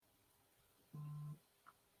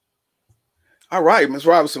All right, Ms.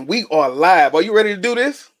 Robinson, we are live. Are you ready to do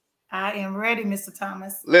this? I am ready, Mr.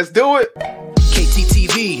 Thomas. Let's do it.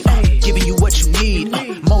 KTTV, giving you what you need.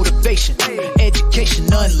 Motivation, education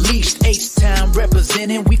unleashed. H-Town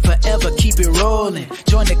representing, we forever keep it rolling.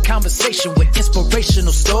 Join the conversation with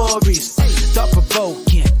inspirational stories.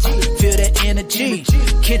 Thought-provoking, feel that energy.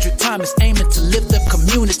 Kendrick Thomas aiming to lift the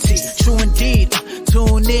community. True indeed,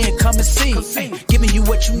 tune in, come and see. Giving you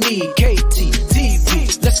what you need.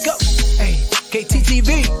 KTTV, let's go.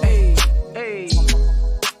 KTTV.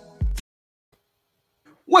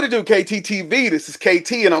 What to do, KTTV? This is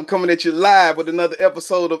KT, and I'm coming at you live with another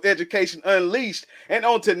episode of Education Unleashed. And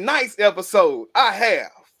on tonight's episode, I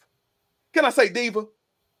have, can I say diva?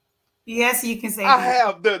 Yes, you can say I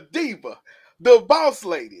have the diva, the boss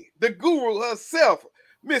lady, the guru herself,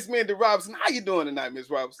 Miss Mindy Robinson. How you doing tonight, Miss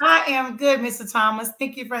Robinson? I am good, Mr. Thomas.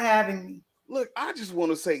 Thank you for having me. Look, I just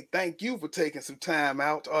want to say thank you for taking some time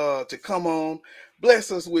out to come on, bless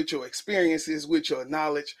us with your experiences, with your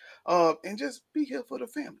knowledge, and just be here for the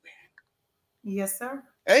family. Yes, sir.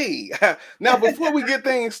 Hey, now before we get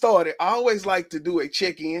things started, I always like to do a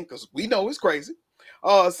check-in because we know it's crazy.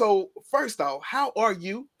 So first off, how are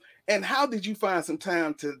you? And how did you find some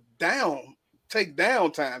time to take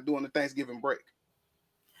downtime during the Thanksgiving break?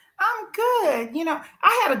 I'm good. You know,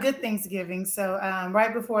 I had a good Thanksgiving. So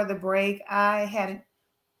right before the break, I had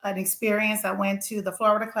an experience. I went to the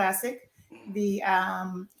Florida Classic, the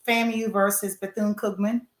FAMU versus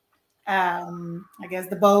Bethune-Cookman. I guess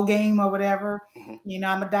the bowl game or whatever. Mm-hmm. You know,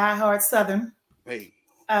 I'm a diehard Southern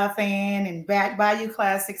fan and Bayou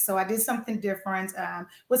Classic. So I did something different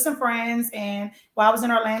with some friends. And while I was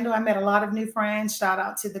in Orlando, I met a lot of new friends. Shout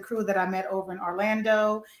out to the crew that I met over in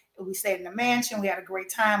Orlando. We stayed in the mansion. We had a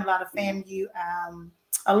great time, a lot of FAMU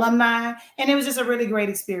alumni. And it was just a really great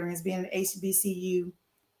experience being in an HBCU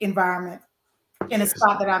environment in a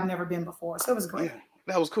spot that I've never been before. So it was great. Yeah.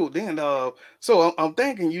 That was cool. Then, so I'm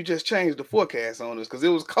thinking you just changed the forecast on us because it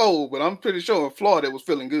was cold, but I'm pretty sure in Florida it was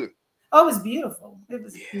feeling good. Oh, it was beautiful. It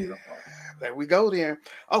was beautiful. There we go then.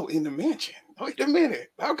 Oh, in the mansion. Wait a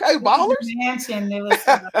minute. Okay, ballers. In the mansion. There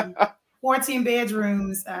was 14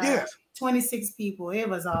 bedrooms. Yes. 26 people. It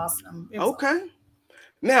was awesome. Okay. Awesome.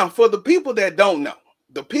 Now, for the people that don't know,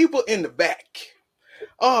 the people in the back,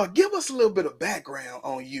 give us a little bit of background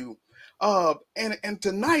on you. And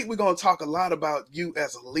tonight we're going to talk a lot about you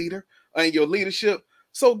as a leader and your leadership.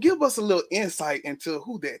 So give us a little insight into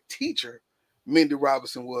who that teacher, Mindy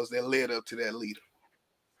Robinson, was that led up to that leader.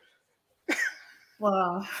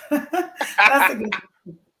 Well, that's a good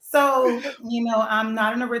question. So, you know, I'm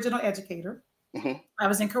not an original educator. Mm-hmm. I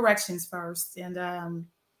was in corrections first. And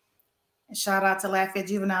shout out to Lafayette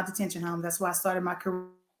Juvenile Detention Home. That's why I started my career.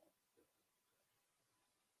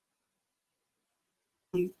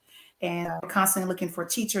 And constantly looking for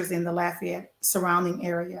teachers in the Lafayette surrounding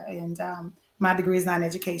area. And my degree is not in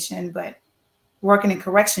education, but working in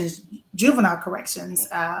corrections, juvenile corrections,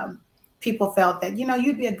 people felt that, you know,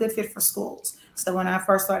 you'd be a good fit for schools. So when I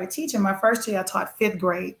first started teaching, my first year, I taught 5th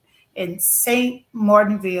grade in St.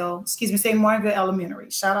 Martinville Elementary.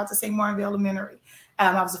 Shout out to St. Martinville Elementary.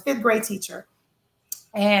 I was a 5th grade teacher.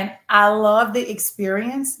 And I loved the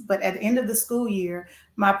experience. But at the end of the school year,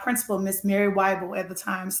 my principal, Miss Mary Weibel at the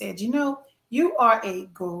time, said, you know, you are a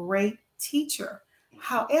great teacher.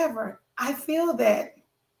 However, I feel that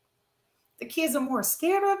the kids are more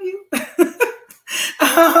scared of you.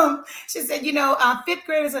 She said, you know, 5th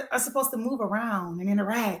graders are supposed to move around and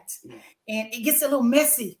interact. And it gets a little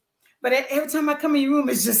messy. But every time I come in your room,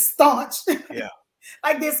 it's just staunch. Yeah.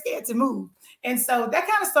 Like they're scared to move. And so that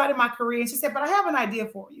kind of started my career. And she said, but I have an idea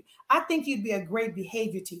for you. I think you'd be a great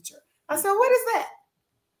behavior teacher. I said, what is that?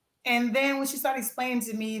 And then when she started explaining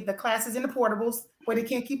to me the classes in the portables where they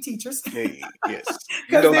can't keep teachers. Hey, yes.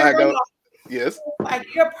 You know how I go. Yes. Like,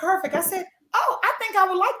 you're perfect. I said, oh, I think I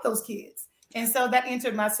would like those kids. And so that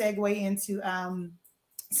entered my segue into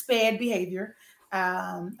SPED behavior.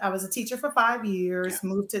 I was a teacher for 5 years,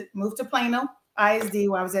 moved to Plano ISD,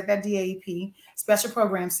 where I was at that DAEP, Special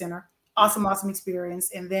Program Center. Awesome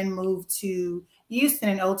experience. And then moved to Houston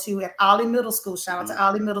in 2002 at Ollie Middle School. Shout out to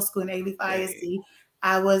Ollie Middle School in Alief ISD.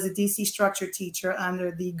 I was a DC structure teacher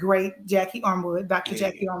under the great Jackie Armwood, Dr.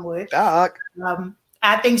 Jackie Armwood. Doc.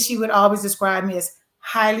 I think she would always describe me as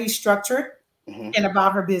highly structured and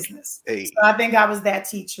about her business. Hey. So I think I was that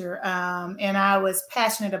teacher. And I was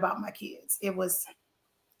passionate about my kids. It was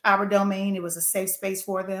our domain. It was a safe space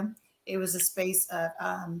for them. It was a space of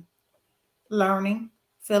learning,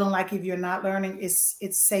 feeling like if you're not learning, it's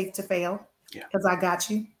safe to fail because I got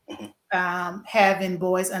you. Having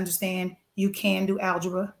boys understand you can do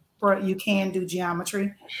algebra. algebra, you can do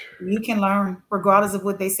geometry. You can learn regardless of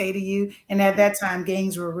what they say to you. And at that time,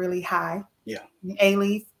 gangs were really high Yeah. in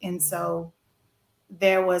A-Leaf. And so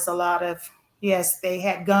there was a lot of, yes, they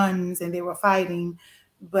had guns and they were fighting,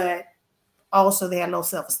 but also they had low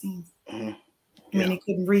self-esteem. Mm-hmm. I mean, Yeah. they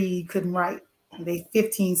couldn't read, couldn't write. They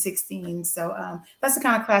 15, 16. So that's the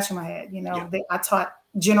kind of classroom I had. You know, Yeah. I taught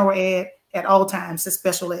general ed at all times to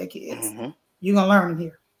special ed kids. Mm-hmm. You're going to learn in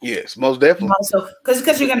here. Yes, most definitely. Also,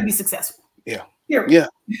 because you're going to be successful. Yeah. Period.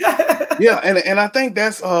 Yeah. Yeah. And I think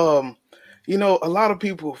that's, you know, a lot of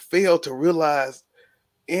people fail to realize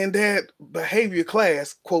in that behavior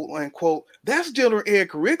class, quote unquote, that's general ed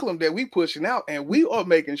curriculum that we pushing out, and we are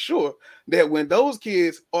making sure that when those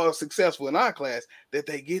kids are successful in our class, that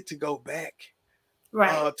they get to go back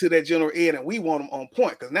Right. to that general ed, and we want them on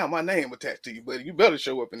point because now my name attached to you, but you better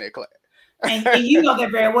show up in that class. And you know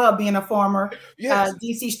that very well, being a former Yes.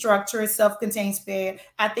 DC structure, self-contained SPED.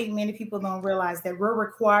 I think many people don't realize that we're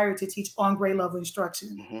required to teach on grade level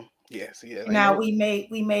instruction. Mm-hmm. Yes. Yeah. Now we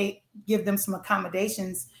may give them some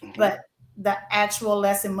accommodations, Mm-hmm. but the actual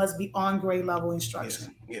lesson must be on grade level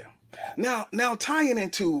instruction. Yes. Yeah. Now tying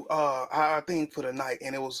into our thing for the night,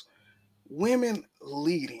 and it was women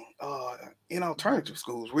leading in alternative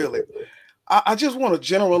schools. Really, I just want to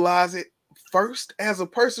generalize it first as a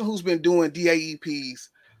person who's been doing DAEPs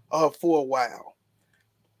for a while.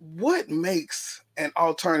 What makes an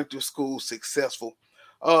alternative school successful?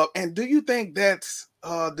 And do you think that's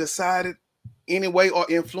decided anyway or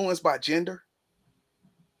influenced by gender?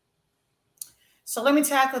 So let me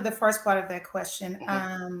tackle the first part of that question.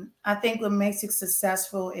 Mm-hmm. I think what makes it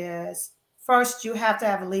successful is first you have to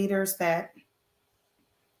have leaders that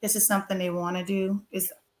this is something they want to do.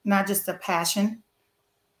 It's not just a passion,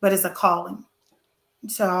 but it's a calling.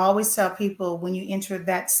 So I always tell people when you enter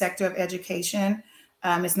that sector of education,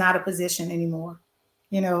 it's not a position anymore.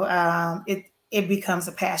 You know, it becomes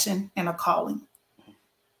a passion and a calling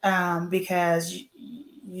because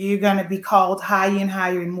you're going to be called higher and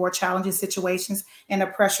higher in more challenging situations and a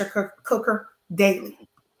pressure cooker daily.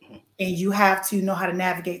 And you have to know how to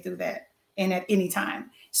navigate through that and at any time.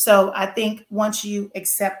 So I think once you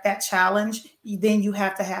accept that challenge, then you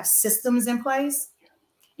have to have systems in place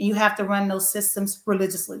and you have to run those systems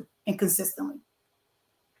religiously and consistently.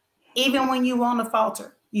 Even when you want to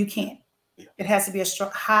falter, you can't. It has to be a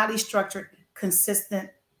highly structured, consistent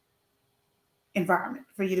environment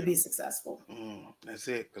for you to be successful. That's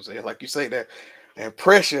it. Because like you say, that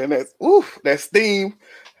pressure and that steam.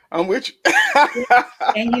 I'm with you.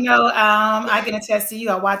 And you know, I can attest to you.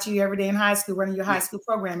 I watch you every day in high school, running your high school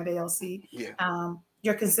program at ALC. Yeah.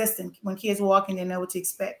 You're consistent. When kids walk in, they know what to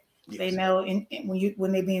expect. Yes. They know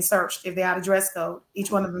when they're being searched, if they're out of dress code,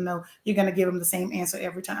 each one of them know you're going to give them the same answer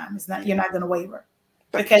every time. It's not you're not going to waver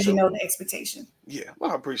because you know the expectation. Yeah,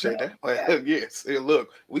 well, I appreciate that. Like, yes, look,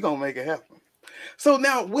 we're gonna make it happen. So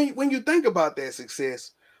now, when you think about that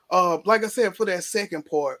success, like I said, for that second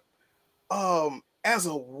part, as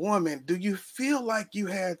a woman, do you feel like you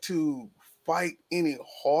had to fight any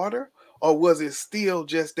harder, or was it still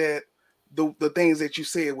just that the things that you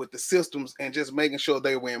said with the systems and just making sure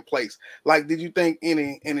they were in place? Like, did you think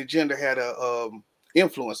any gender had a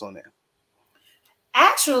influence on that?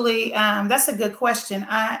 Actually, that's a good question.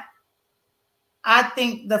 I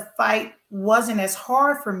think the fight wasn't as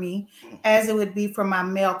hard for me as it would be for my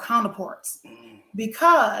male counterparts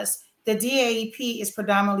because the DAEP is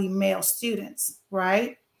predominantly male students,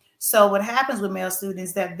 right? So what happens with male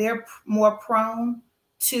students is that they're more prone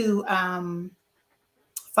to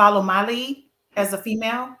follow my lead as a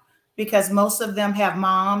female because most of them have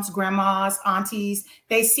moms, grandmas, aunties.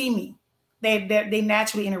 They see me. They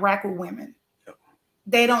naturally interact with women.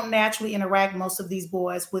 They don't naturally interact, most of these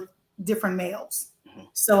boys, with different males.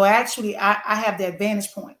 So actually, I have the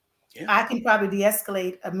advantage point. Yeah. I can probably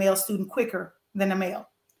de-escalate a male student quicker than a male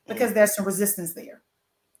because there's some resistance there.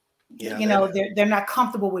 Yeah, you know, they're not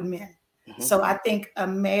comfortable with men. So I think a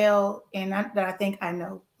male, and that I think I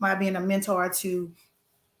know, my being a mentor to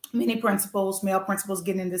many principals, male principals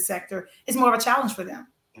getting in this sector, is more of a challenge for them.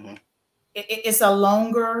 It's a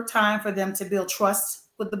longer time for them to build trust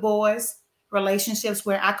with the boys, relationships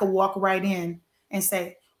where I could walk right in and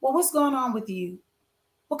say, well, what's going on with you?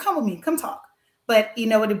 Well, come with me, come talk. But you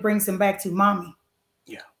know what, it brings them back to mommy.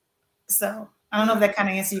 Yeah. So I don't know if that kind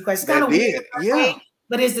of answers your question. It's kind of weird, way,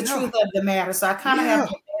 but it's the truth of the matter. So I kind of have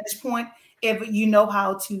the advantage point if you know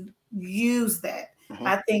how to use that.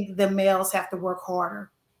 I think the males have to work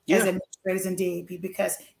harder as administrators in DAP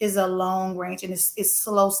because it's a long range and it's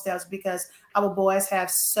slow steps because our boys have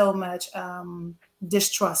so much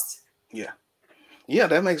distrust. Yeah,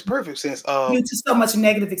 that makes perfect sense. Due to so much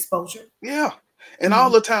negative exposure. Yeah. And all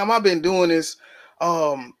the time I've been doing this,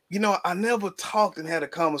 I never talked and had a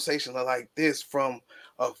conversation like this from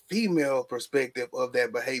a female perspective of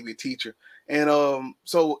that behavior teacher. And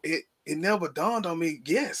so it never dawned on me,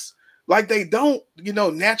 yes, like they don't,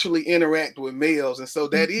 naturally interact with males. And so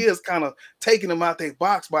that is kind of taking them out their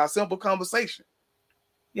box by a simple conversation.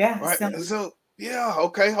 Yeah. Right. And Simple. so, yeah,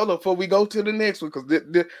 okay, hold on before we go to the next one,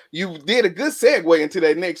 because you did a good segue into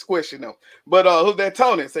that next question, though. But who's that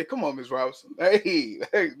Tony? Say, come on, Miss Robinson. Hey,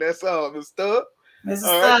 that's Miss Stubb. Mrs.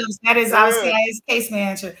 All right. Stubbs, that is our Yeah, CIA's case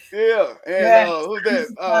manager. yeah. And Yeah. who's that?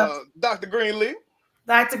 Mrs. Stubbs. Dr. Greenleaf.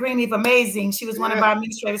 Dr. Greenleaf, amazing. She was one of Yeah, our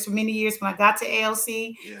administrators for many years when I got to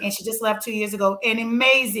ALC, yeah. and she just left 2 years ago. And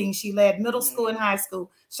amazing. She led middle school and Mhm. high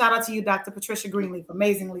school. Shout out to you, Dr. Patricia Greenleaf,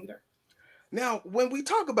 amazing leader. Now, when we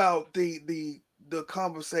talk about the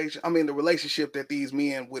conversation, I mean the relationship that these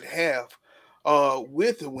men would have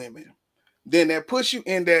with the women, then that puts you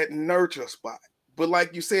in that nurture spot. But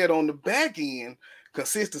like you said, on the back end,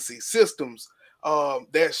 consistency, systems,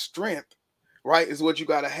 that strength, right, is what you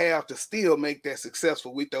got to have to still make that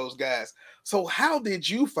successful with those guys. So how did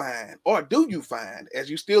you find, or do you find, as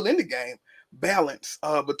you still in the game, balance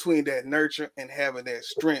between that nurture and having that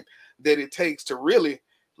strength that it takes to really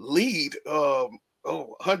lead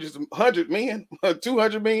hundred men,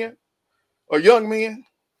 200 men, or young men?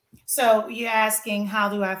 So you're asking, how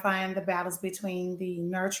do I find the balance between the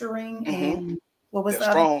nurturing Mm-hmm. and what was That the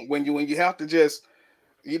other? strong when you have to just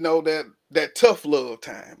that tough love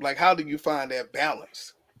time. Like, how do you find that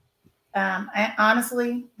balance?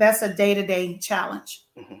 Honestly, that's a day-to-day challenge.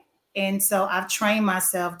 Mm-hmm. And so I've trained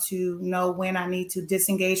myself to know when I need to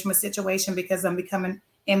disengage from a situation because I'm becoming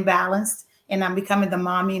imbalanced and I'm becoming the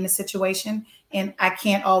mommy in the situation. And I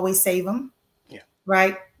can't always save them, Yeah.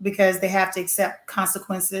 right? Because they have to accept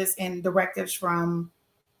consequences and directives from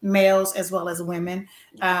males as well as women.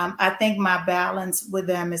 I think my balance with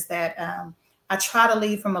them is that I try to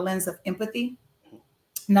lead from a lens of empathy,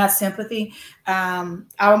 not sympathy.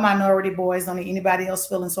 Our minority boys don't need anybody else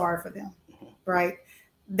feeling sorry for them, right?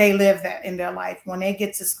 They live that in their life. When they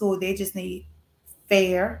get to school, they just need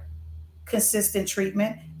fair, consistent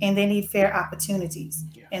treatment, and they need fair opportunities.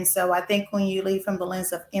 Yeah. And so I think when you lead from the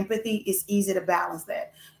lens of empathy, it's easy to balance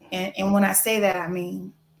that. And when I say that, I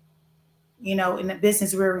mean, in the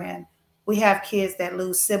business we're in, we have kids that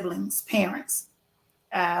lose siblings, parents,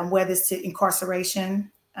 whether it's to incarceration,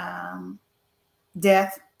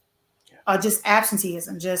 death, or just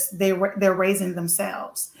absenteeism. Just they're raising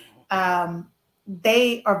themselves.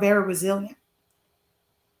 They are very resilient.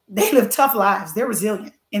 They live tough lives. They're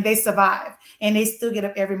resilient and they survive. And they still get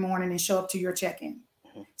up every morning and show up to your check-in.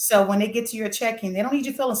 So when they get to your check-in, they don't need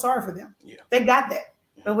you feeling sorry for them. Yeah. They got that.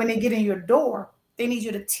 But when they get in your door, they need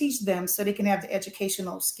you to teach them so they can have the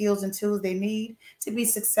educational skills and tools they need to be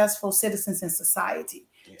successful citizens in society.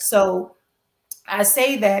 Yeah. So I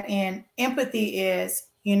say that, and empathy is,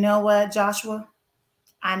 you know what, Joshua?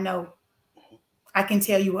 I know. I can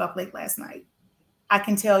tell you were up late last night. I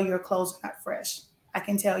can tell your clothes are not fresh. I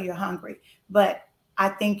can tell you're hungry. But I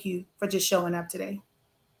thank you for just showing up today.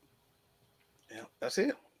 Yeah, that's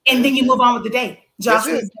it. And then you move on with the day.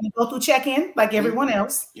 Joshua That's is going to go through check-in like everyone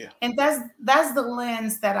else. Yeah. And that's the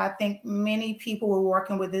lens that I think many people who are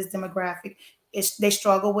working with this demographic they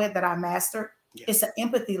struggle with, that I mastered. Yeah. It's an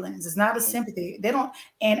empathy lens. It's not a sympathy. They don't,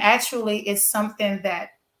 and actually it's something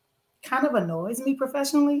that kind of annoys me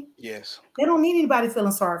professionally. Yes. They don't need anybody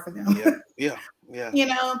feeling sorry for them. Yeah.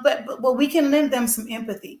 Yeah. But we can lend them some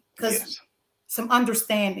empathy, because some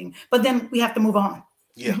understanding. But then we have to move on.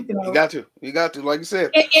 Yeah, you got to, like you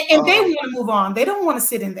said. And they want to move on. They don't want to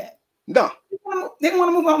sit in that. No. They want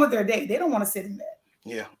to move on with their day. They don't want to sit in that.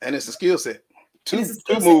 Yeah, and it's a skill set to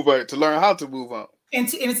move on, to learn how to move on.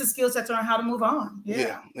 And it's a skill set to learn how to move on.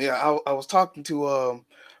 Yeah. I was talking to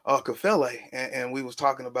Ktteev, and we was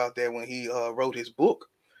talking about that when he wrote his book,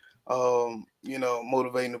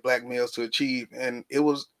 motivating the black males to achieve. And it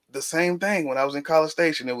was the same thing when I was in College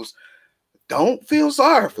Station. It was, don't feel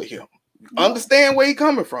sorry for him. Understand where he's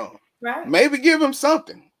coming from. Right. Maybe give him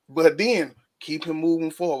something, but then keep him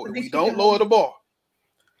moving forward. We don't lower the bar.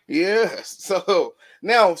 Yes. So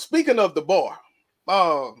now, speaking of the bar,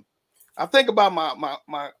 I think about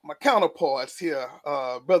my counterparts here,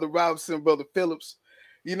 Brother Robinson, Brother Phillips,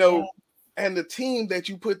 and the team that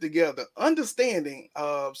you put together, understanding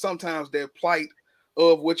sometimes their plight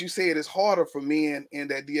of what you said is harder for men in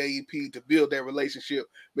that DAEP to build that relationship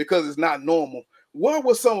because it's not normal. What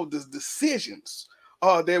were some of the decisions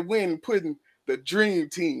that when putting the dream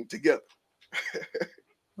team together?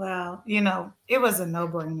 Well, it was a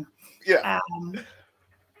no-brainer. Yeah.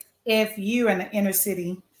 If you're in the inner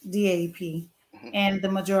city DAP and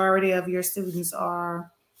the majority of your students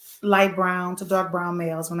are light brown to dark brown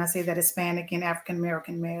males. When I say that, Hispanic and African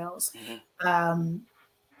American males,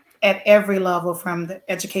 at every level, from the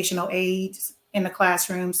educational aides in the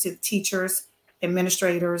classrooms to teachers,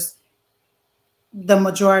 administrators, the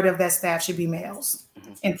majority of that staff should be males,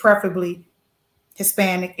 and preferably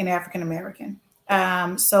Hispanic and African American.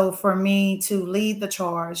 So for me to lead the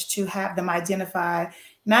charge, to have them identify,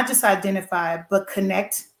 not just identify, but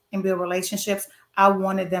connect and build relationships, I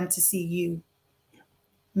wanted them to see you,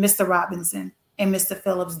 Mr. Robinson and Mr.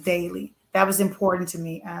 Phillips, daily. That was important to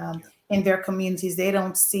me. In their communities, they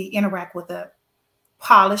don't interact with a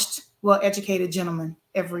polished, well-educated gentleman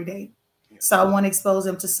every day. So I want to expose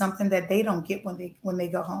them to something that they don't get when they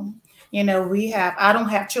go home. You know, I don't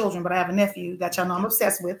have children, but I have a nephew that y'all know I'm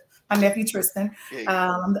obsessed with. My nephew Tristan,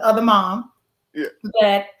 the other mom. Yeah.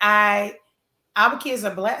 But our kids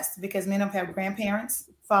are blessed because many of them have grandparents,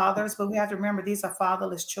 fathers, but we have to remember these are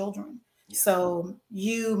fatherless children. Yeah. So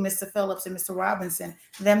you, Mr. Phillips and Mr. Robinson,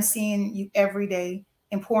 them seeing you every day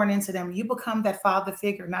and pouring into them, you become that father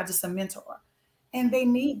figure, not just a mentor. And they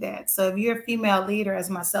need that. So if you're a female leader, as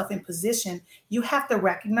myself, in position, you have to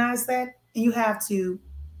recognize that, and you have to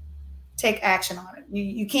take action on it.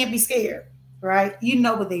 You can't be scared, right? You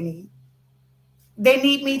know what they need. They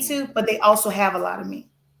need me too, but they also have a lot of me.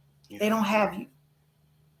 Yeah. They don't have you,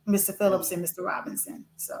 Mr. Phillips and Mr. Robinson.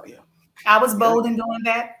 So I was bold in doing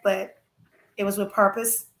that, but it was with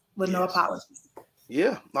purpose, with no apologies.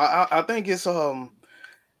 Yeah, I think it's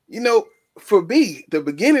you know, for me, the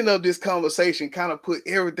beginning of this conversation kind of put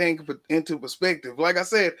everything into perspective. Like I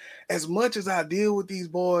said, as much as I deal with these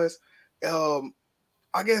boys,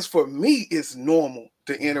 I guess for me, it's normal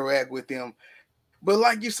to interact with them. But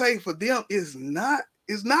like you say, for them, it's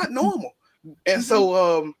not normal. And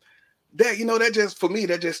so that, you know, that just, for me,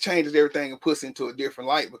 that just changes everything and puts into a different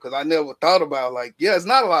light, because I never thought about, like, it's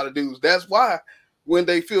not a lot of dudes. That's why when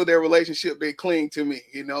they feel their relationship, they cling to me.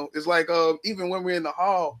 You know, it's like even when we're in the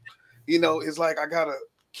hall, you know, it's like I gotta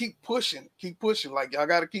keep pushing. Like, y'all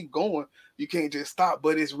gotta keep going. You can't just stop.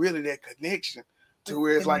 But it's really that connection to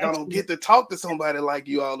where it's like I don't get to talk to somebody like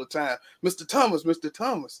you all the time, Mr.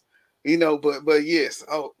 Thomas. You know, but yes.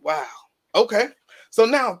 Oh wow. Okay. So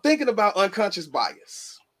now thinking about unconscious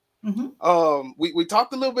bias. We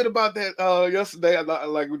talked a little bit about that yesterday.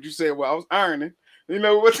 Like what you said. Well, I was ironing. You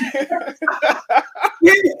know what?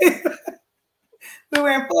 We were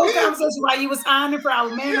in full conversation while you was ironing for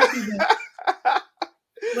our man.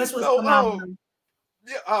 Which was phenomenal.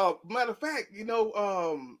 Matter of fact, you know,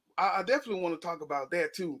 I definitely want to talk about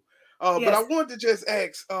that too. But I wanted to just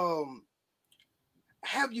ask,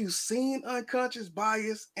 have you seen unconscious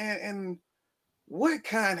bias, and what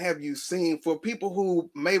kind have you seen for people who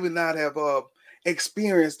maybe not have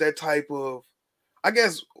experienced that type of, I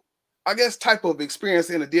guess type of experience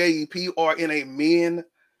in a DAEP or in a men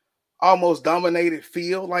almost dominated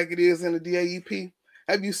field like it is in the DAEP?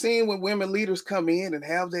 Have you seen when women leaders come in and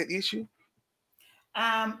have that issue?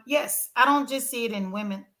 Yes, I don't just see it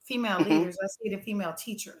in female leaders. I see it in female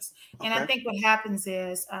teachers. Okay. And I think what happens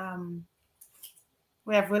is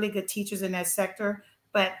we have really good teachers in that sector,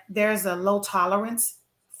 but there's a low tolerance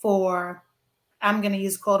for, I'm going to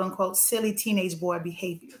use quote unquote, silly teenage boy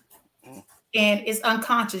behavior. And it's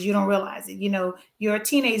unconscious. You don't realize it. You know, your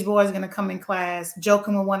teenage boy is going to come in class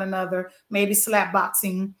joking with one another, maybe slap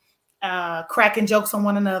boxing, cracking jokes on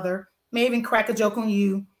one another, maybe even crack a joke on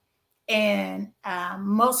you. And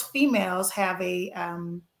most females have a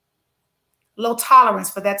low tolerance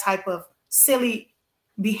for that type of silly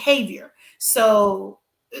behavior. So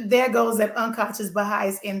there goes that unconscious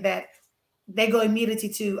bias, in that they go immediately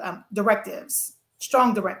to directives,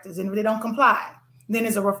 strong directives. And if they don't comply, then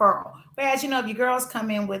there's a referral. Whereas, you know, if your girls come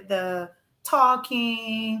in with the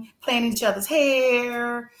talking, playing each other's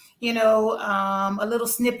hair, you know, a little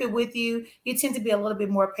snippet with you, you tend to be a little bit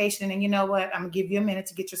more patient. And you know what? I'm going to give you a minute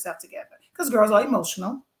to get yourself together, because girls are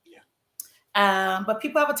emotional. Yeah. But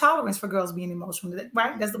people have a tolerance for girls being emotional,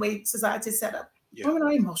 right? That's the way society is set up. Yeah. Women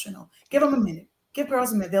are emotional. Give them a minute. Give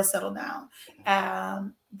girls a minute. They'll settle down.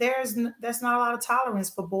 There's not a lot of tolerance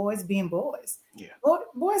for boys being boys. Yeah.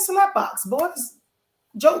 Boys slap box. Boys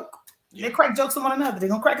joke. Yeah. They crack jokes on one another. They're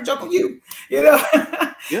going to crack a joke on you. You know?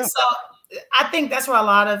 Yeah. So I think that's where a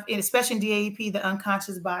lot of, especially in DAEP, the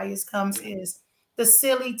unconscious bias comes, is the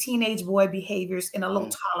silly teenage boy behaviors and a low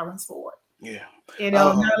tolerance for it. Yeah. You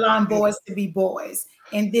know, not allowing boys to be boys,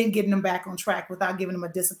 and then getting them back on track without giving them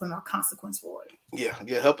a discipline or consequence for it.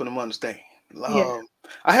 Yeah. Helping them understand. Yeah.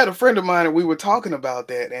 I had a friend of mine, and we were talking about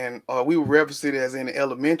that, and we were referencing it as in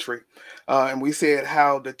elementary, and we said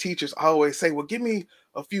how the teachers always say, "Well, give me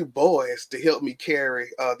a few boys to help me carry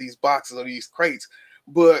these boxes or these crates,"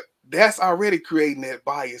 but that's already creating that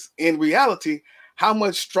bias. In reality, how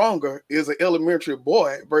much stronger is an elementary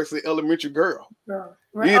boy versus an elementary girl? Girl.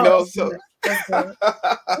 Right. You Oh, know, that's so good. That's good.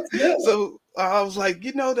 That's good. so I was like,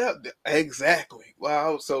 you know that exactly.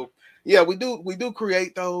 Wow. So yeah, we do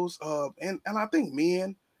create those, and I think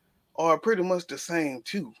men are pretty much the same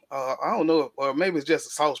too. I don't know, or maybe it's just a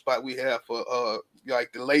soft spot we have for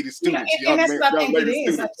like the lady You know, students, and that's what I young think it lady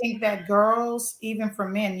is. I students. think that girls, even for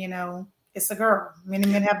men, it's a girl. Many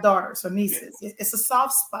Yeah, men have daughters or yeah, nieces. It's a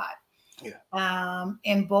soft spot. yeah,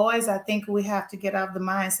 And boys, I think we have to get out of the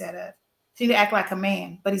mindset of he need to act like a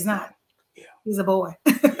man, but he's yeah, not. yeah, He's a boy.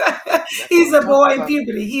 yeah. That's what He's I'm a talking boy in about.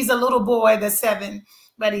 puberty. He's a little boy that's 7,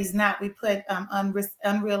 but he's not. We put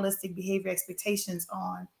unrealistic behavior expectations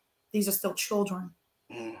on. These are still children.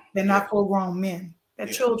 They're Yeah, not full grown men. They're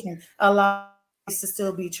yeah, children. Allow us to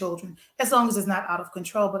still be children, as long as it's not out of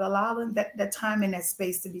control, but allow them that time and that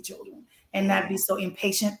space to be children and not be mm, so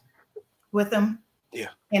impatient with them yeah.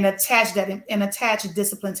 and attach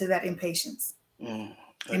discipline to that impatience. Mm. And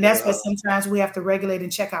Look at that's what sometimes we have to regulate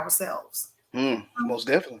and check ourselves. most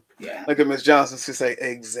definitely. Yeah. Look at Miss Johnson. She say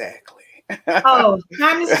exactly. Oh,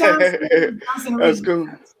 hi, Miss Johnson. Johnson That's Reed. cool.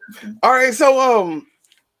 All right, so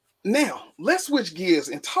now let's switch gears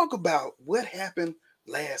and talk about what happened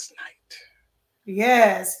last night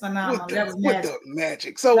Yes, with phenomenal. That was with magic. the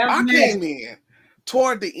magic. So That was I came magic. in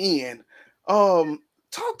toward the end.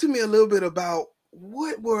 Talk to me a little bit about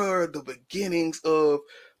what were the beginnings of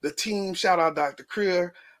the team. Shout out Dr.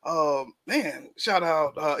 Creer. Man, shout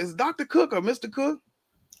out is it Dr. Cook or Mr. Cook?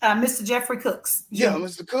 Mr. Jeffrey Cooks Yeah, Jr.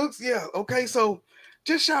 Mr. Cooks. Yeah. Okay. So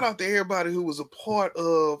just shout out to everybody who was a part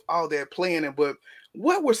of all that planning. But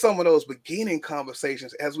what were some of those beginning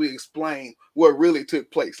conversations as we explain what really took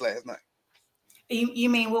place last night? You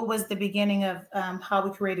mean what was the beginning of how we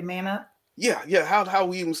created Man Up? Yeah, yeah. How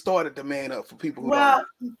we even started the man up for people who don't know.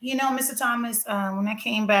 Well, Mr. Thomas, when I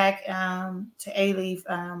came back to A Leaf,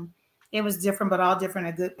 it was different, but all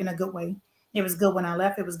different in a good way. It was good when I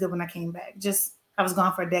left. It was good when I came back. Just I was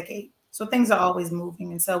gone for a decade, so things are always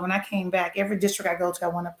moving. And so when I came back, every district I go to, I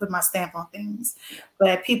want to put my stamp on things.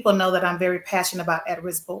 But people know that I'm very passionate about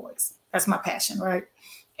at-risk boys. That's my passion, right?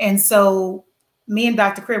 And so me and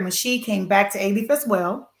Dr. Crib, when she came back to A Leaf as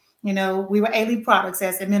well, we were A-Leaf products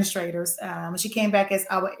as administrators. When she came back as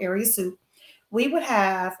our area soup, we would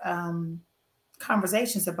have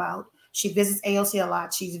conversations about, she visits AOC a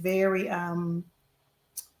lot. She's very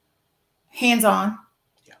hands-on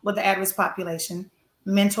Yeah. with the at-risk population,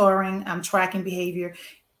 mentoring, tracking behavior,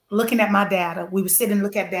 looking at my data. We would sit and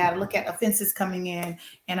look at data, look at offenses coming in,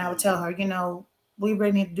 and I would tell her, we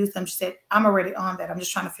really need to do something. She said, I'm already on that. I'm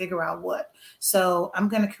just trying to figure out what. So I'm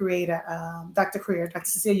going to create a Dr.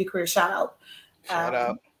 Cecilia Career, shout out Shout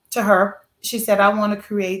out. to her. She said, I want to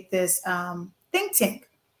create this think tank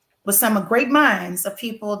with some great minds of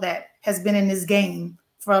people that has been in this game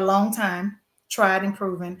for a long time, tried and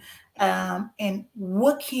proven. And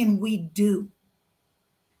what can we do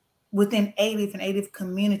within A-Leaf and A-Leaf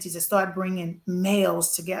communities to start bringing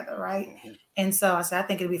males together, right? Mm-hmm. And so I said, I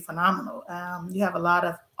think it'd be phenomenal. You have a lot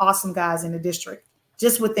of awesome guys in the district,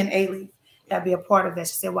 just within A-Leaf, that'd be a part of that.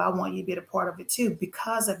 She said, well, I want you to be a part of it too,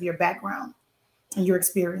 because of your background and your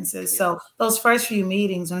experiences. Yeah. So those first few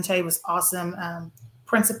meetings, I'm gonna tell you, was awesome.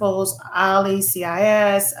 Principals, Ali,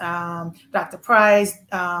 CIS, Dr. Price,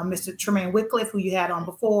 Mr. Tremaine Wycliffe, who you had on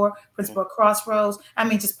before, Principal Crossroads. I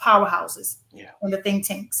mean, just powerhouses in the think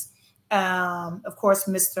tanks. Of course,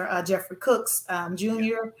 Mr. Jeffrey Cooks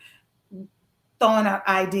Jr., throwing out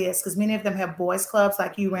ideas, because many of them have boys clubs,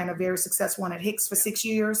 like you ran a very successful one at Hicks for 6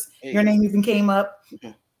 years. Hey. Your name even came up.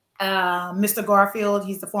 Mm-hmm. Mr. Garfield,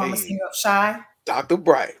 he's the former singer of Shy. Dr.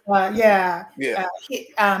 Bright. Yeah. Yeah.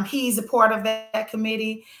 He's a part of that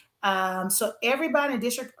committee. So everybody in the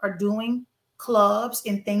district are doing clubs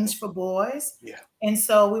and things for boys. Yeah. And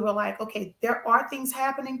so we were like, okay, there are things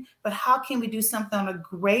happening, but how can we do something on a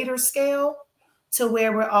greater scale to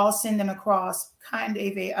where we're all sending across kind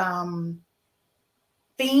of a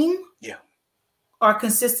theme or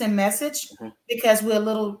consistent message, because we're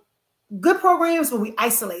little good programs, but we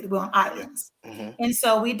isolated, we're on islands. And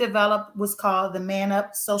so we developed what's called the Man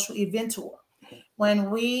Up Social Event Tour.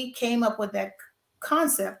 When we came up with that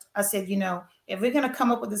concept, I said, if we're going to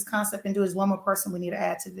come up with this concept and do is one more person we need to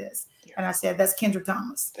add to this. And I said, that's Kendrick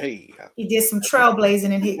Thomas. Hey. He did some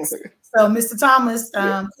trailblazing in Hicks. So Mr. Thomas,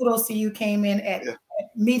 kudos to you, came in at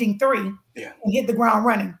meeting 3 Yeah. and hit the ground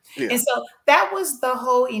running. Yeah. And so that was the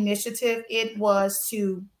whole initiative. It was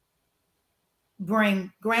to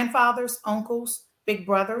bring grandfathers, uncles, big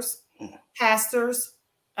brothers, pastors,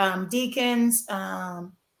 deacons, what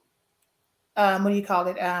do you call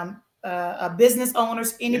it? Business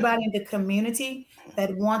owners, anybody in the community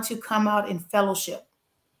that want to come out in fellowship,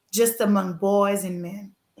 just among boys and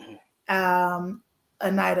men.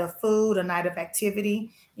 A night of food, a night of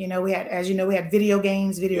activity. You know, we had, as you know, we had video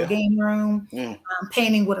games, video game room,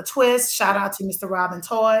 painting with a twist. Shout out to Mr. Robin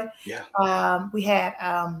Toy. Yeah. We had,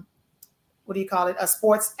 what do you call it?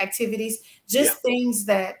 Sports activities, just things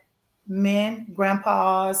that men,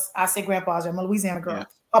 grandpas, I say grandpas, I'm a Louisiana girl,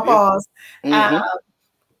 papas,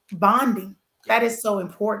 bonding. That is so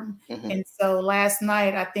important. And so last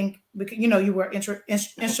night, I think, you know, you were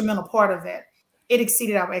instrumental part of that. It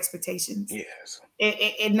exceeded our expectations. Yes.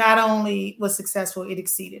 It not only was successful, it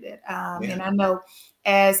exceeded it. And I know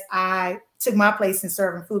as I took my place in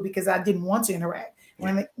serving food, because I didn't want to interact.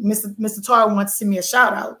 When Mr. Tar wanted to send me a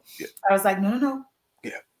shout out, I was like, no.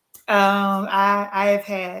 Yeah. I have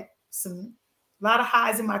had a lot of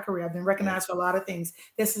highs in my career. I've been recognized for a lot of things.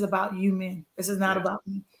 This is about you men. This is not about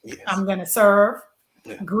me. Yes. I'm going to serve,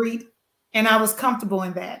 greet, and I was comfortable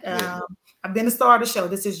in that. I've been the star of the show.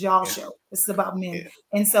 This is y'all show. This is about men.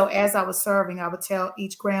 And so as I was serving, I would tell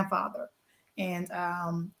each grandfather and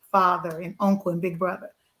father and uncle and big brother,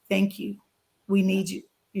 thank you. We need you.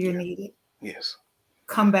 You're needed. Yes.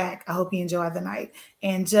 Come back. I hope you enjoy the night.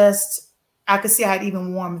 And just, I could see how it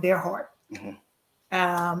even warmed their heart.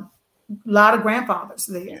 A lot of grandfathers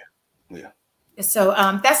there. Yeah. So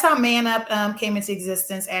that's how Man Up came into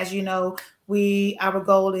existence. As you know, our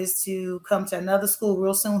goal is to come to another school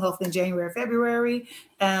real soon, hopefully in January or February.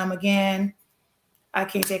 Again, I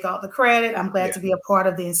can't take all the credit. I'm glad to be a part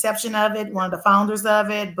of the inception of it, one of the founders of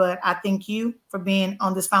it. But I thank you for being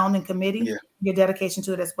on this founding committee, your dedication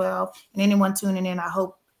to it as well. And anyone tuning in, I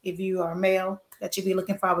hope if you are a male, that you be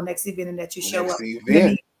looking for our next event and that you show up.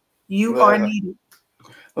 You are needed.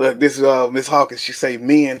 Look, this is Miss Hawkins. She say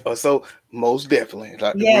men or so, most definitely.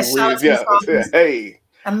 Like Hey,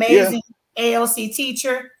 amazing ALC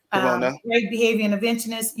teacher. Come on now. Great behavior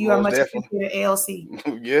interventionist. You are much appreciated, ALC.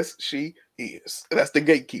 Yes, she is. That's the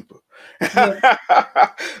gatekeeper.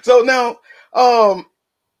 So now,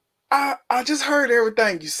 I just heard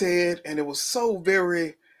everything you said, and it was so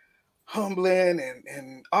very humbling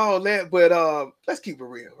and all that. But let's keep it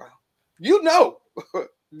real, right? You know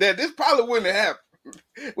that this probably wouldn't have happened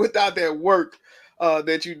without that work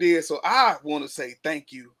that you did. So I want to say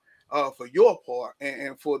thank you for your part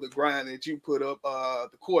and for the grind that you put up,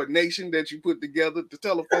 the coordination that you put together, the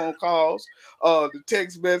telephone calls, the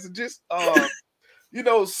text messages, you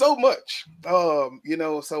know, so much, you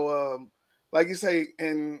know, so like you say,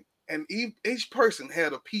 and each person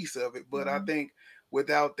had a piece of it. But I think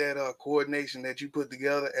without that coordination that you put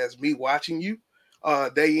together, as me watching you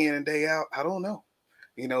day in and day out, I don't know.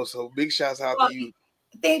 You know, so big shouts out to you.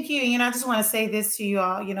 Thank you. You know, I just want to say this to you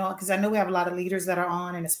all, you know, because I know we have a lot of leaders that are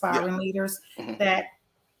on and aspiring leaders that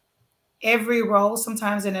every role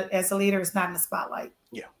sometimes as a leader is not in the spotlight.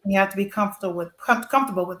 Yeah. You have to be comfortable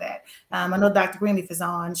with that. I know Dr. Greenleaf is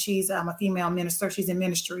on. She's a female minister. She's in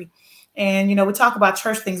ministry. And, you know, we talk about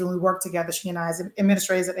church things when we work together. She and I as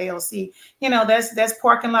administrators at ALC. You know, that's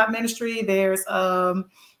parking lot ministry. There's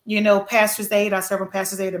you know, pastor's aid. I serve on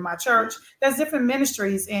pastor's aid in my church. There's different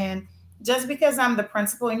ministries. And just because I'm the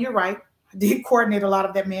principal, and you're right, I did coordinate a lot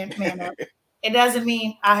of that man up, it doesn't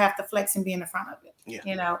mean I have to flex and be in the front of it.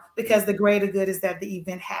 You know, because the greater good is that the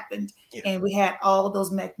event happened and we had all of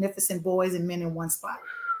those magnificent boys and men in one spot.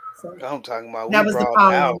 So I'm talking about that was the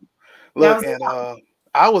power. Look, and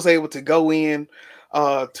I was able to go in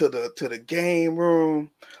to the game room.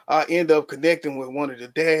 I ended up connecting with one of the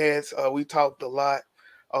dads. We talked a lot.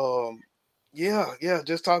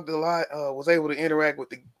 Just talked a lot. Was able to interact with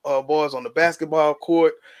the boys on the basketball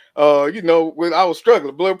court. You know, when I was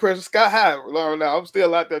struggling, blood pressure sky high. Now I'm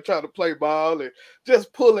still out there trying to play ball and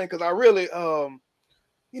just pulling because I really,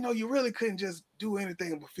 you know, you really couldn't just do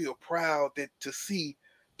anything but feel proud to see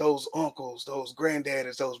those uncles, those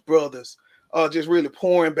granddaddies, those brothers, just really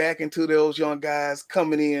pouring back into those young guys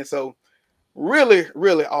coming in. So really,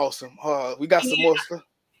 really awesome. We got some more stuff.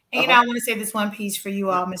 And you know, I want to say this one piece for you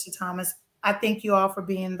all, Mr. Thomas. I thank you all for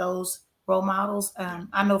being those role models.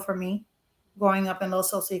 I know for me, growing up in low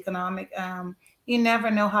socioeconomic, you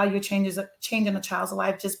never know how you're changing a child's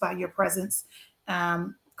life just by your presence.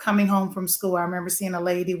 Coming home from school, I remember seeing a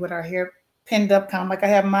lady with her hair pinned up, kind of like I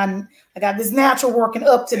have mine. I got this natural working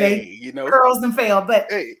up today. Hey, you know, curls didn't fail,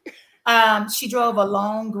 but she drove a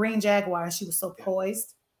long green Jaguar, and she was so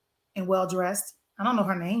poised and well dressed. I don't know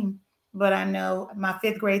her name, but I know my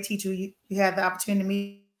fifth grade teacher. You had the opportunity to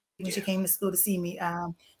meet when she Yeah. came to school to see me.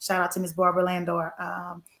 Shout out to Miss Barbara Landor.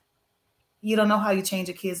 You don't know how you change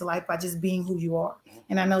a kid's life by just being who you are. Mhm.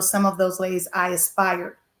 And I know some of those ladies I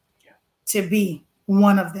aspired Yeah. to be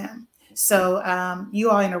one of them. Mhm. So you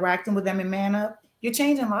are interacting with them in Man Up. You're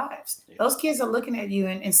changing lives. Yeah. Those kids are looking at you,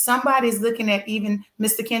 and somebody's looking at even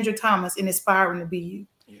Mr. Kendrick Thomas and aspiring to be you.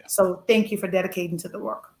 Yeah. So thank you for dedicating to the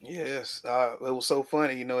work. Yes. It was so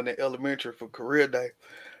funny, in the elementary for career day.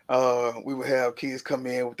 We would have kids come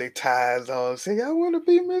in with their ties on and say, I want to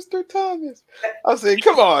be Mr. Thomas. I said,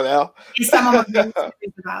 come on now. And some of them are very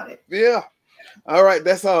serious about it. Yeah. All right.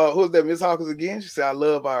 That's who's that? Miss Hawkins again. She said, I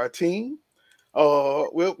love our team.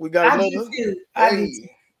 Well, we got I do another. too. I do too.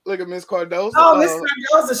 Hey, look at Miss Cardoza. Oh, Miss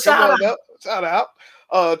Cardoza, Come shout out. on up. Shout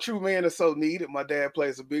out. True man is so needed. My dad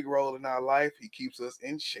plays a big role in our life. He keeps us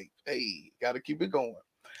in shape. Hey, got to keep it going.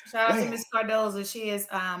 Shout out to Man. Miss Cardoza. She is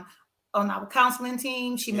on our counseling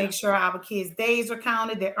team. She Yeah. makes sure our kids' days are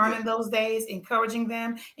counted. They're earning Yeah. those days, encouraging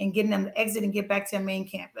them and getting them to exit and get back to the main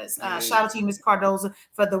campus. Yeah. Shout out to you, Miss Cardoza,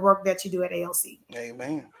 for the work that you do at ALC.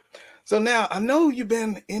 Amen. So now I know you've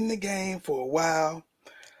been in the game for a while.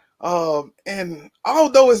 And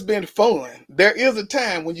although it's been fun, there is a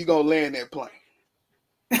time when you're gonna land that plane.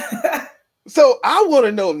 So I want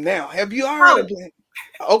to know now, have you already been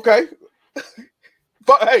okay?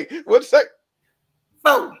 But hey, what's that?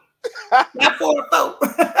 Four. Not 4, 4.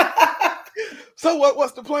 So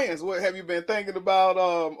what's the plans? What have you been thinking about?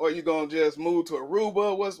 Or you gonna just move to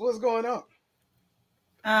Aruba? What's going on?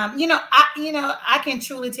 I can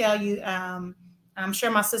truly tell you, I'm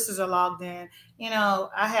sure my sisters are logged in.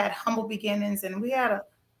 I had humble beginnings and we had a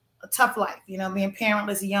tough life, being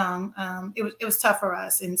parentless young. It was tough for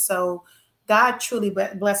us. And so God truly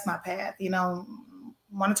blessed my path.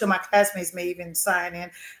 One or two of my classmates may even sign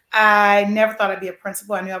in. I never thought I'd be a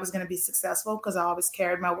principal. I knew I was going to be successful because I always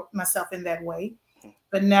carried myself in that way,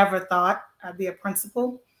 but never thought I'd be a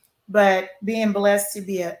principal. But being blessed to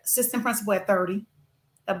be an assistant principal at 30,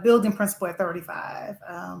 a building principal at 35.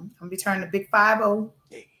 I'm going to be turning a big 5-0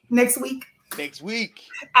 next week.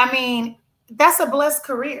 I mean, that's a blessed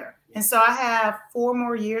career. And so I have 4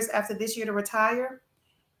 more years after this year to retire.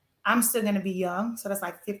 I'm still going to be young. So that's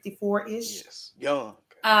like 54-ish. Yes, young.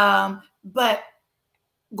 But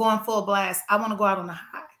going full blast, I want to go out on a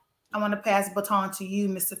high. I want to pass the baton to you,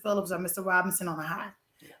 Mr. Phillips or Mr. Robinson, on a high.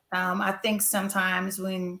 Yeah. I think sometimes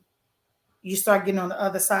when you start getting on the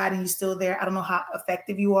other side and you're still there, I don't know how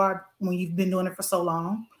effective you are when you've been doing it for so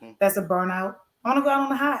long. Mm-hmm. That's a burnout. I want to go out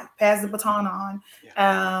on a high, pass the baton on.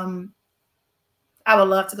 Yeah. I would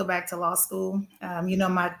love to go back to law school.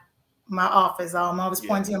 My office, I'm always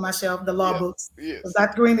pointing on my shelf, the law books. Yes.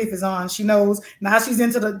 Dr. Greenleaf is on. She knows. Now she's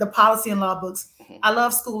into the policy and law books. Mm-hmm. I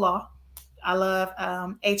love school law. I love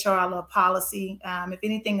HR. I love policy. If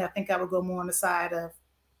anything, I think I would go more on the side of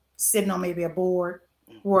sitting on maybe a board,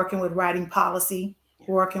 working with writing policy,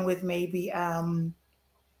 working with maybe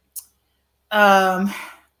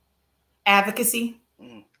advocacy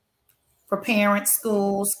for parents,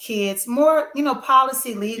 schools, kids, more,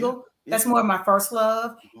 policy, legal. Yeah. That's more of my first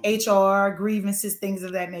love. HR, grievances, things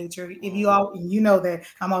of that nature. If you all, you know that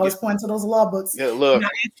I'm always pointing to those law books. Yeah, look.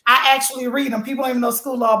 I actually read them. People don't even know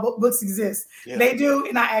school law books exist. Yeah. They do,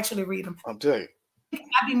 and I actually read them. I'm telling you.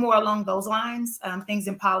 I'd be more along those lines, things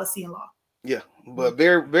in policy and law. Yeah, but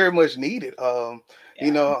very, very much needed.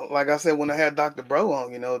 Like I said, when I had Dr. Bro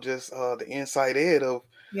on, just the inside ed of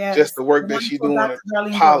just the work that she's doing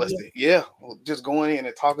in policy. Yeah, just going in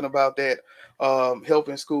and talking about that,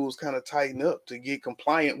 helping schools kind of tighten up to get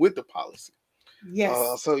compliant with the policy.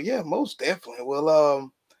 Yes. So yeah, most definitely.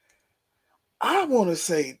 Well, I want to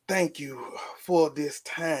say thank you for this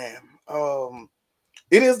time.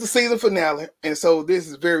 It is the season finale, and so this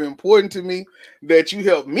is very important to me that you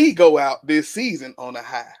help me go out this season on a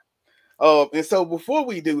high. And so before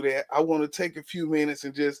we do that, I want to take a few minutes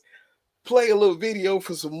and just play a little video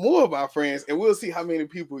for some more of our friends, and we'll see how many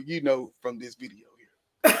people you know from this video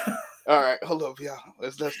here. All right, hold up, y'all.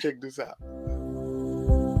 Let's check this out.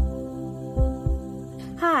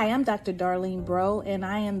 Hi, I'm Dr. Darlene Bro, and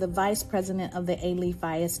I am the Vice President of the A-Leaf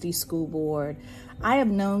ISD School Board. I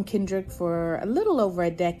have known Kendrick for a little over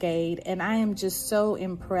a decade, and I am just so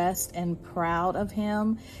impressed and proud of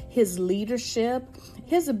him, his leadership,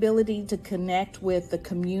 his ability to connect with the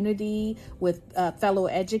community, with fellow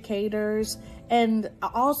educators, and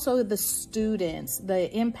also the students,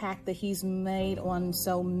 the impact that he's made on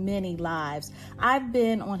so many lives. I've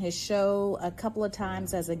been on his show a couple of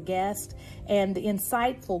times as a guest, and the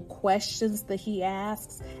insightful questions that he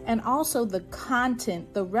asks, and also the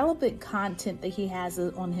content, the relevant content that he has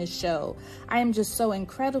on his show. I am just so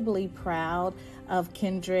incredibly proud of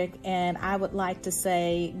Kendrick, and I would like to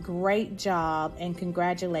say great job and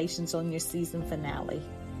congratulations on your season finale.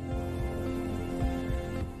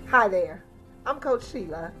 Hi there, I'm Coach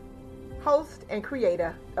Sheila, host and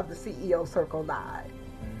creator of the CEO Circle Live.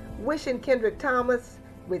 Wishing Kendrick Thomas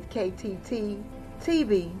with KTT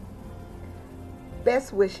TV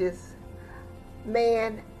best wishes.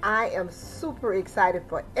 Man, I am super excited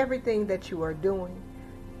for everything that you are doing.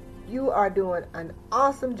 You are doing an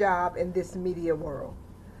awesome job in this media world.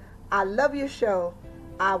 I love your show.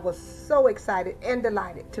 I was so excited and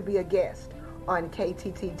delighted to be a guest on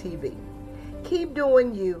KTT TV. Keep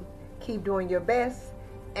doing you, keep doing your best,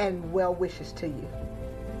 and well wishes to you.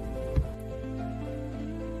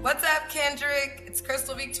 What's up, Kendrick? It's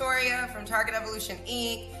Crystal Victoria from Target Evolution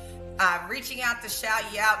Inc. Reaching out to shout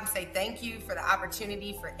you out and say thank you for the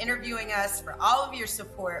opportunity for interviewing us, for all of your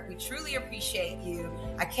support. We truly appreciate you.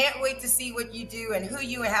 I can't wait to see what you do and who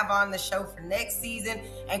you have on the show for next season.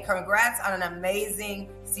 And congrats on an amazing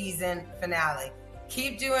season finale.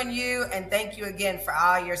 Keep doing you, and thank you again for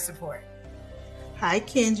all your support. Hi,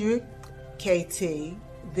 Kendrick. KT.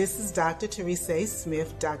 This is Dr. Teresa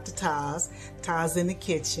Smith, Dr. Taz in the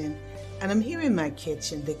kitchen. And I'm here in my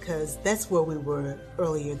kitchen because that's where we were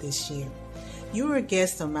earlier this year. You were a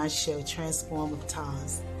guest on my show, Transform with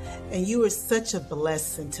Taz, and you were such a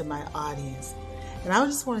blessing to my audience. And I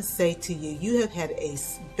just want to say to you, you have had a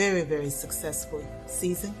very, very successful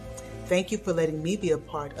season. Thank you for letting me be a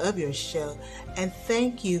part of your show. And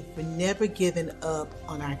thank you for never giving up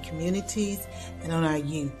on our communities and on our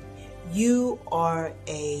youth. You are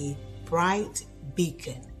a bright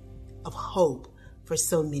beacon of hope for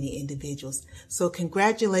so many individuals. So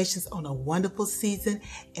congratulations on a wonderful season,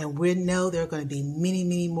 and we know there are going to be many,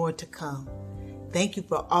 many more to come. Thank you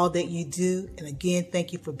for all that you do. And again,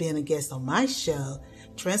 thank you for being a guest on my show,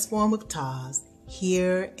 Transform with Taz,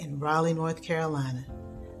 here in Raleigh, North Carolina.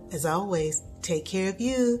 As always, take care of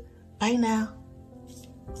you. Bye now.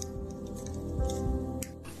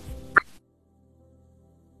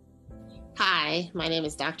 Hi, my name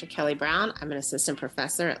is Dr. Kelly Brown. I'm an assistant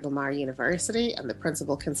professor at Lamar University. I'm the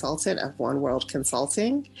principal consultant of One World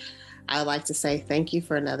Consulting. I would like to say thank you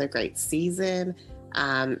for another great season.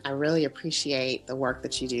 I really appreciate the work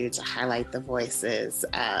that you do to highlight the voices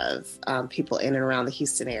of people in and around the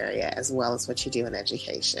Houston area, as well as what you do in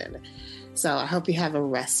education. So I hope you have a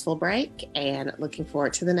restful break and looking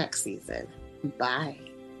forward to the next season. Bye.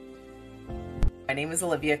 My name is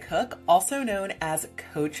Olivia Cook, also known as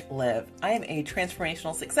Coach Liv. I am a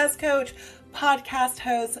transformational success coach, podcast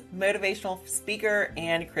host, motivational speaker,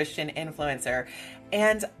 and Christian influencer.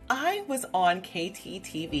 And I was on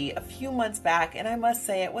KTTV a few months back, and I must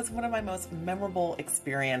say it was one of my most memorable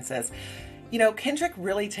experiences. You know, Kendrick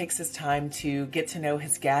really takes his time to get to know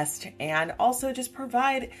his guest and also just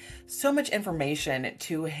provide so much information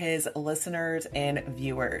to his listeners and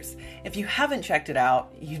viewers. If you haven't checked it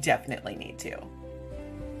out, you definitely need to.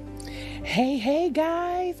 Hey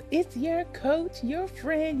guys, it's your coach, your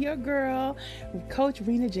friend, your girl, Coach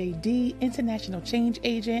Rena JD, International Change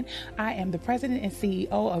Agent. I am the president and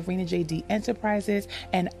CEO of Rena JD Enterprises,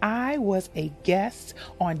 and I was a guest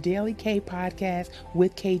on Daily K podcast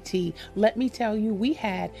with KT. Let me tell you, we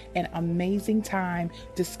had an amazing time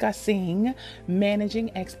discussing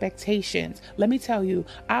managing expectations. Let me tell you,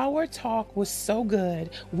 our talk was so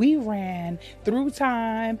good. We ran through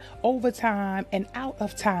time, overtime, and out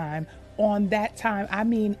of time on that time. I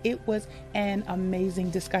mean, it was an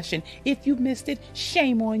amazing discussion. If you missed it,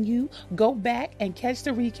 shame on you. Go back and catch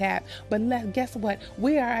the recap. But guess what?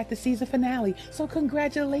 We are at the season finale. So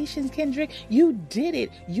congratulations, Kendrick. You did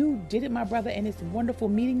it. You did it, my brother. And it's wonderful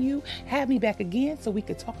meeting you. Have me back again so we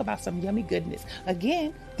could talk about some yummy goodness.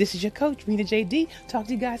 Again, this is your coach, Rena JD. Talk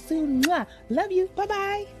to you guys soon. Mwah. Love you.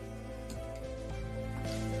 Bye-bye.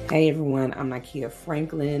 Hey everyone, I'm Nakia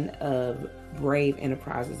Franklin of Brave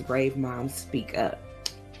Enterprises, Brave Moms Speak Up,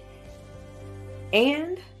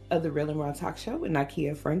 and of the Real and Raw Talk Show with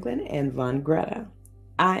Nakia Franklin and Von Greta.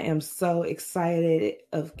 I am so excited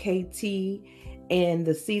of KT and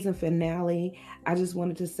the season finale. I just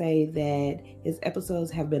wanted to say that his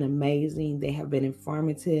episodes have been amazing. They have been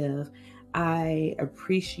informative. I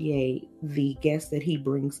appreciate the guests that he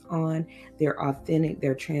brings on. They're authentic,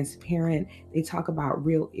 they're transparent, they talk about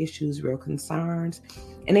real issues, real concerns,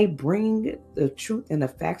 and they bring the truth and the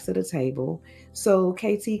facts to the table. So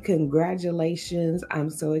KT, congratulations. I'm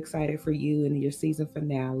so excited for you and your season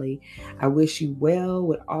finale. I wish you well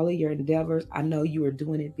with all of your endeavors. I know you are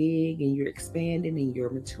doing it big and you're expanding and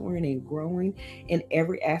you're maturing and growing in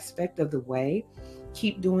every aspect of the way.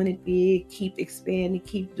 Keep doing it big, keep expanding,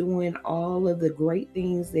 keep doing all of the great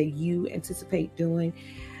things that you anticipate doing.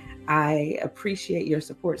 I appreciate your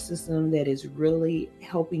support system that is really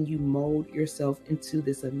helping you mold yourself into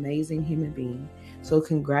this amazing human being. So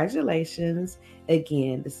congratulations.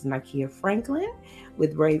 Again, this is Nakia Franklin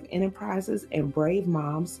with Brave Enterprises and Brave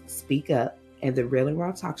Moms Speak Up and the Real and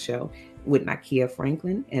Raw Talk Show with Nakia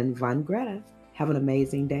Franklin and Von Greta. Have an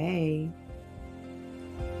amazing day.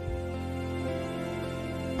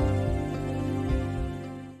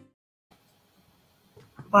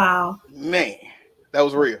 Wow. Man, that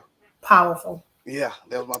was real. Powerful. Yeah,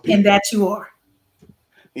 that was my people. And that you are.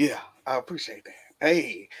 Yeah, I appreciate that.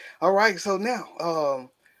 Hey, all right. So now,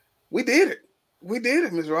 we did it. We did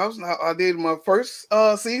it, Ms. Robinson. I did my first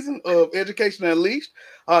season of Education Unleashed.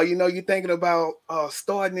 You're thinking about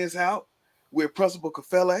starting this out with Principal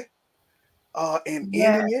Kafele and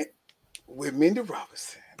ending it with Mindy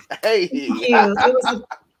Robinson. Hey, thank you.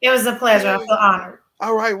 It was a pleasure. I feel honored.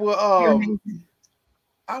 All right. Well,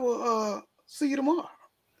 I will see you tomorrow.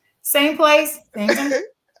 Same place, same time.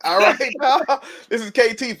 All right. This is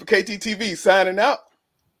KT for KTTV signing out.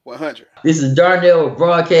 100. This is Darnell with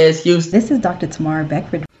Broadcast Houston. This is Dr. Tamara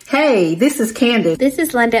Beckford. Hey, this is Candace. This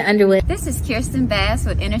is London Underwood. This is Kirsten Bass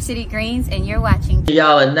with Inner City Greens, and you're watching.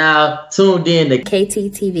 Y'all are now tuned in to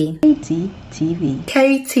KTTV. KTTV.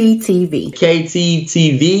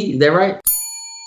 KTTV. Is that right?